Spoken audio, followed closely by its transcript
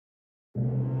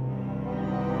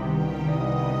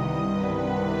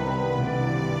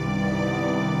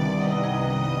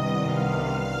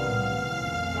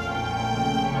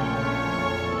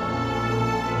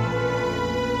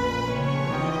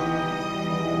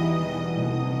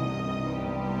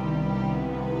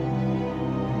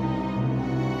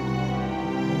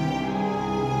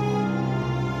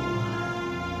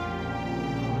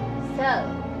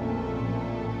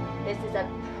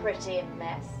pretty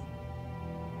mess.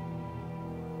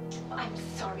 I'm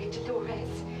sorry,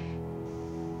 Dolores.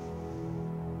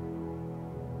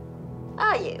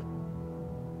 Are you?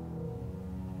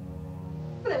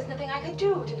 There was nothing I could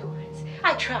do, Dolores.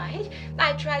 I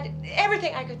tried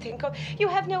everything I could think of. You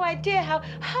have no idea how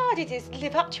hard it is to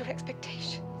live up to your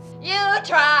expectations. You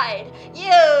tried!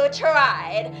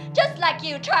 Just like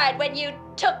you tried when you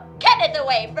took Kenneth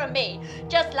away from me.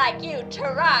 Just like you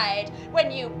tried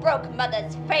when you broke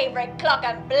Mother's favorite clock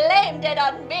and blamed it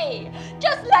on me.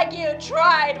 Just like you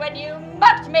tried when you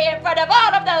mocked me in front of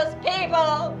all of those people.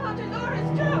 Oh,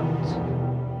 Dolores, don't!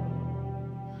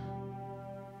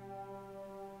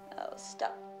 Oh,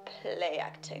 stop play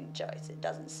acting, Joyce. It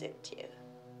doesn't suit you.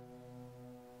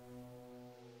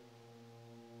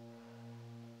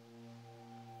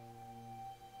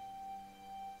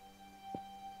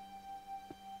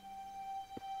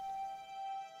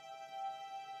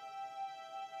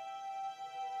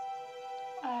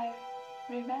 I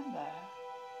remember.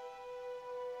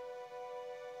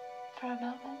 For a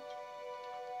moment,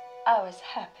 I was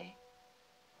happy.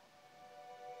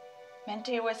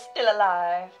 Minty was still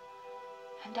alive,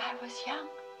 and I was young.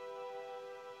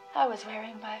 I was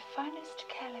wearing my finest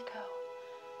calico,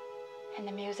 and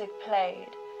the music played,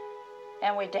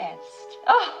 and we danced.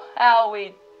 Oh, how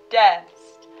we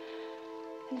danced.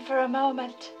 And for a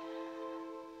moment,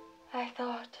 I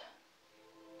thought...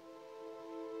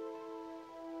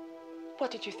 What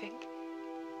did you think?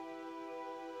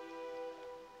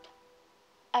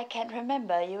 I can't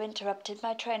remember. You interrupted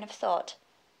my train of thought.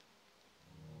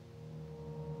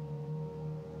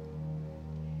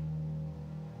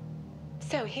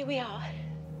 So, here we are.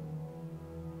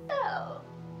 Oh,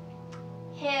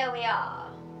 here we are.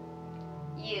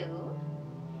 You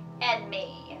and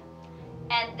me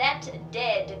and that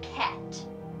dead cat.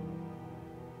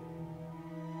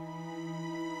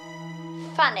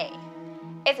 Funny,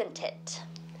 isn't it?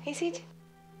 Is it?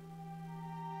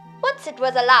 Once it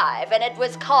was alive and it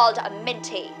was called a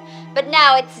Minty, but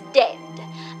now it's dead.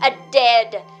 A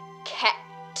dead cat.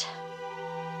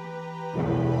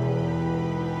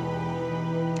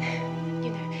 You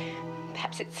know,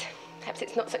 perhaps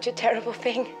it's not such a terrible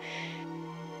thing.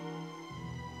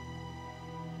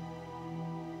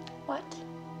 What?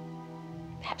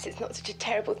 Perhaps it's not such a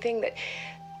terrible thing that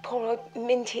poor old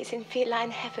Minty is in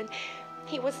feline heaven.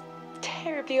 He was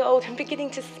terribly old and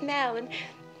beginning to smell, and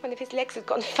one of his legs had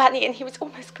gone funny, and he was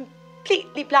almost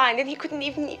completely blind, and he couldn't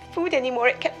even eat food anymore.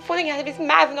 It kept falling out of his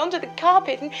mouth and onto the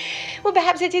carpet, and, well,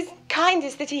 perhaps it is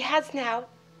kindness that he has now.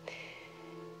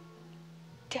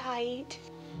 Died.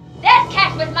 That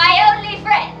cat was my only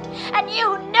friend, and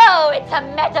you know it's a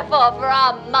metaphor for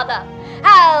our mother.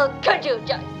 How could you,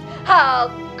 Joyce? How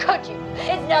could you?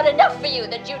 It's not enough for you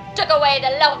that you took away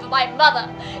the love of my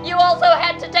mother. You also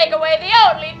had to take away the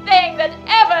only thing that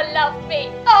ever loved me.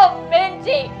 Oh,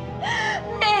 Minty!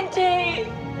 Minty!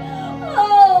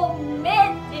 Oh,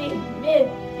 Minty,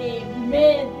 Minty,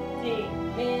 Minty,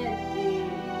 Minty.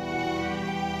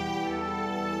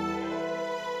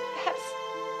 Perhaps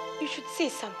you should see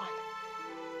someone.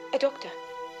 A doctor.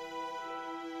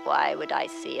 Why would I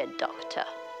see a doctor?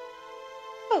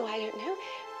 Oh, I don't know.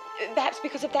 Perhaps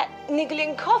because of that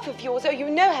niggling cough of yours, or you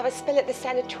know how a spell at the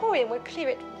sanatorium will clear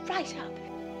it right up.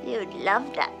 You'd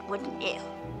love that, wouldn't you?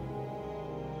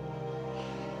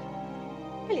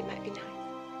 Well, it might be nice.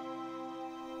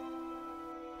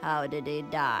 How did he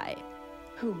die?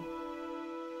 Who?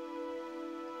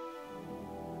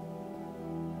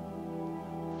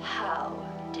 How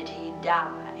did he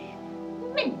die?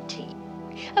 Minty.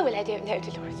 Oh, well, I don't know,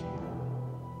 Dolores.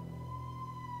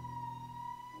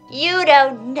 You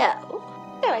don't know?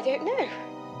 No, I don't know.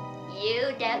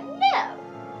 You don't know?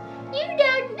 You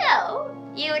don't know?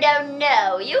 You don't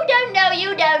know? You don't know?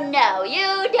 You don't know?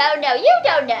 You don't know? You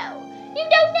don't know? You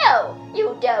don't know?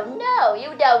 You don't know?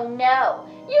 You don't know?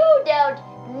 You don't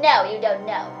know? You don't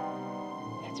know?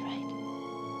 That's right.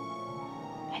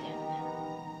 I don't know.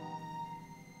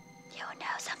 You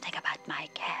know something about my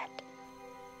cat.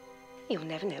 You'll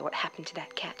never know what happened to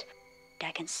that cat.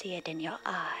 I can see it in your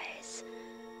eyes.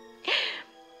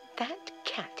 That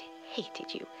cat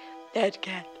hated you. That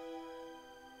cat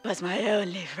was my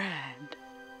only friend.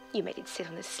 You made it sit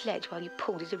on a sledge while you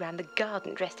pulled it around the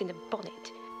garden dressed in a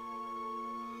bonnet.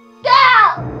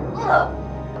 Ah!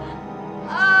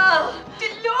 Oh!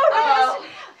 Dolores!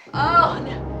 Oh,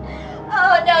 no.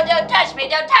 Oh, no, don't touch me.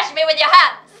 Don't touch me with your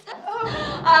hands.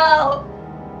 Oh.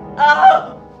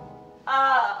 Oh. Oh.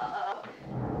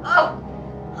 Oh.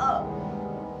 Oh.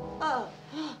 Oh.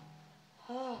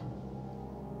 Oh.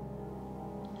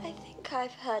 I think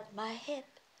I've hurt my hip.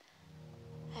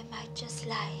 I might just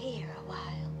lie here a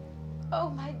while. Oh,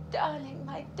 my darling,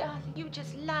 you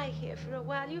just lie here for a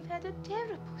while. You've had a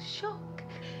terrible shock.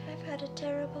 I've had a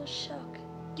terrible shock.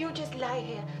 You just lie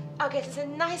here. I'll get us a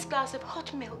nice glass of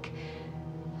hot milk.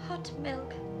 Hot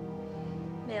milk.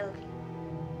 Milk.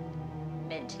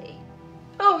 Minty.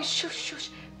 Oh, shush, shush.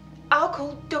 I'll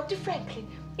call Dr. Franklin.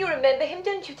 You remember him,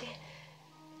 don't you, dear?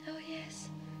 Oh, yes.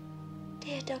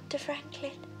 Dear Dr.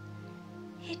 Franklin.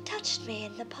 He touched me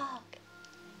in the park.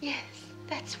 Yes,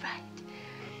 that's right.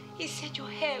 He said your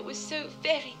hair was so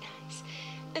very nice,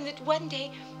 and that one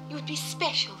day you would be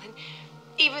special, and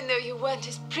even though you weren't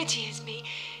as pretty as me,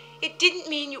 it didn't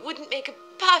mean you wouldn't make a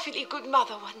perfectly good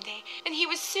mother one day. And he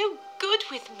was so good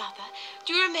with Mother.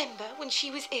 Do you remember when she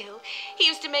was ill? He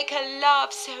used to make her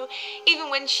laugh so,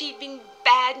 even when she'd been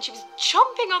bad and she was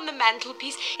chomping on the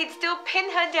mantelpiece, he'd still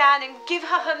pin her down and give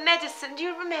her her medicine. Do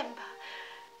you remember?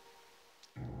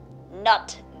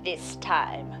 Not this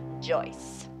time,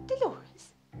 Joyce. Dolores?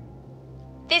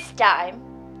 This time,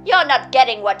 you're not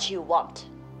getting what you want.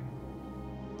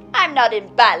 I'm not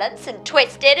imbalanced and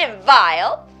twisted and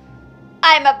vile.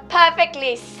 I'm a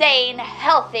perfectly sane,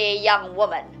 healthy young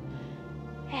woman.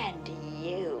 And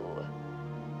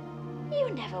you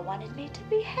never wanted me to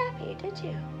be happy, did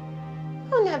you?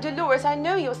 Oh, now, Dolores, I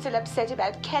know you're still upset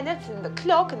about Kenneth and the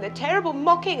clock and the terrible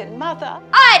mocking and Mother.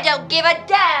 I don't give a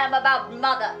damn about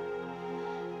Mother.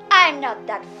 I'm not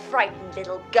that frightened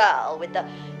little girl with the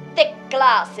thick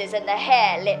glasses and the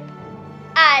hair lip.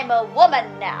 I'm a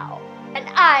woman now, and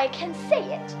I can say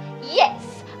it.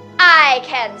 Yes, I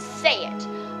can say it.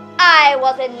 I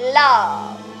was in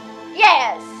love.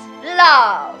 Yes,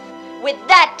 love with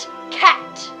that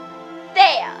cat.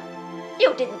 There.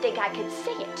 You didn't think I could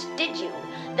say it, did you?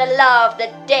 The love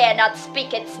that dare not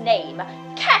speak its name.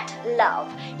 Cat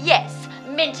love. Yes,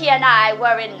 Minty and I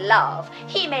were in love.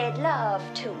 He made love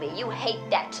to me. You hate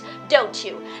that, don't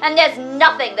you? And there's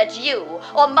nothing that you,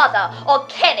 or Mother, or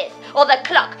Kenneth, or the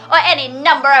clock, or any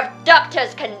number of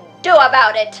doctors can do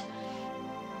about it.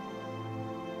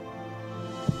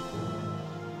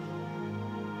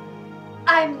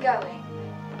 I'm going.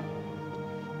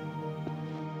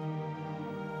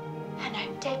 And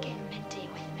I'm taking Minty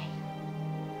with me.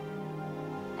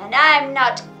 And I'm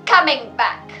not coming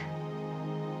back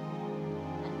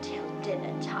until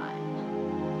dinner time.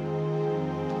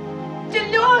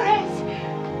 Dolores!